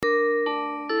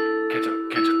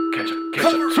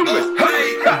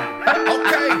Hey,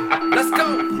 okay, let's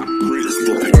go.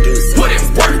 Put in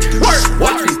work,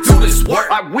 watch me do this work.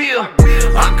 I will.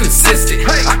 I'm consistent.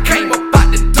 I came up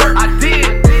out the dirt. I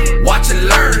did. Watch and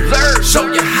learn. Show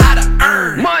you how to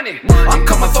earn money. I'm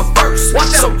coming for first,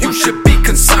 so you should be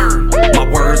concerned. My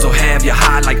words will have you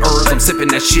high like herbs. I'm sipping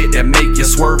that shit that make you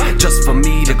swerve, just for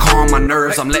me to calm my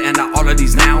nerves. I'm letting out all of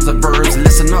these nouns and verbs.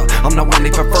 Listen up, I'm the one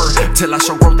they prefer, till I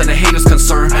show growth and the haters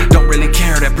concerned. Don't really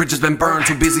care that bridges been burned.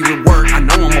 Too busy with work, I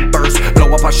know I'ma burst.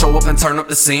 Blow up, I show up and turn up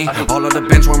the scene. All of the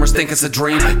bench warmers think it's a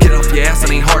dream. Get off your ass,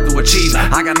 it ain't hard to achieve.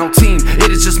 I got no team,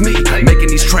 it is just me making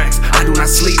these tracks. I do not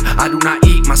sleep, I do not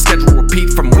eat. My schedule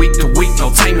repeat from week to week.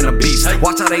 No taming the beast.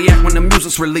 Watch how they act when the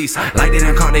music's released. Like they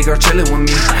done caught they girl chillin' with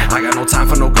me. I got no time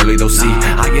for no girlie, they'll see.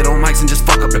 I get on mics and just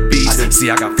fuck up the beats. See,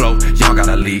 I got flow, y'all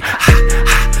gotta lead. Ha,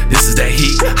 ha, this is that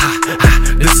heat. Ha,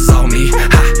 ha, this is all me. Ha,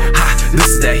 ha, this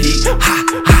is that heat. Ha,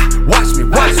 ha, watch me.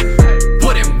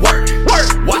 Put in work,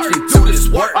 watch me do this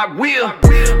work. I will.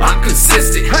 I'm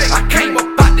consistent. I came up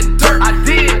out the dirt. I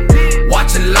did.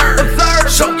 Watch and learn.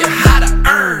 Show you how to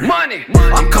earn money.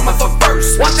 I'm coming for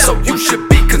first, so you should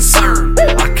be concerned.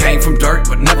 I came from dirt,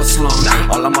 but never slummed.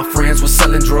 All of my friends were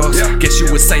selling drugs. Guess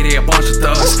you would say they a bunch of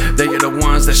thugs. They are the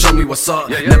ones that show me what's up.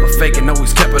 Never faking,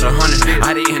 always kept it 100.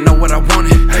 I didn't know what I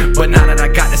wanted, but now that I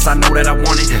got this, I know that I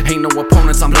want it. Ain't no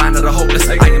opponents, I'm blind to the hopeless.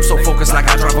 I am so focused like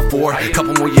I drive a Ford.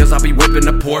 Couple more years, I'll be whipping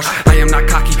the Porsche. I am not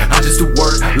cocky, I just do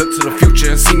work. Look to the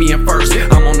future and see me in first.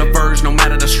 I'm on the verge, no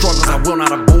matter the struggles, I will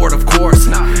not abort, of course.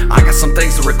 I got some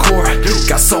things to record,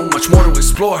 got so much more to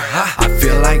explore. I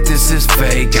feel like this is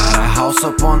fake, got a house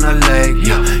up on the lake.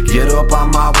 Get up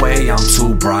out my way, I'm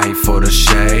too bright for the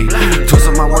shade.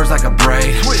 Twisting my words like a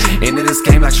braid, into this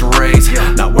game like charades.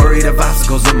 Not worried if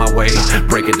obstacles in my way,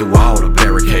 breaking through all the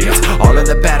barricades. All of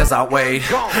the batters outweighed,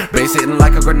 bass hitting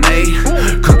like a grenade.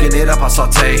 Cooking it up, I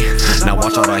saute. Now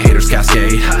watch all the haters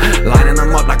cascade, lining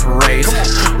them up like parades.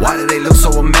 Why do they look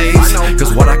so amazed?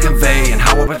 Cause what I convey and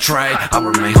how I portray, I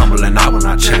remain humble and I will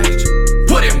not change.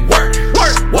 Put in work,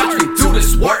 watch me do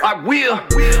this work. I will.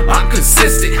 I'm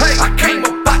consistent. I came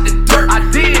up out the dirt.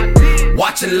 I did.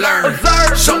 Watch and learn.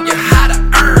 Show you how to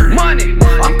earn money.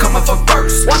 I'm coming for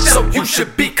first, so you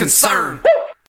should be concerned.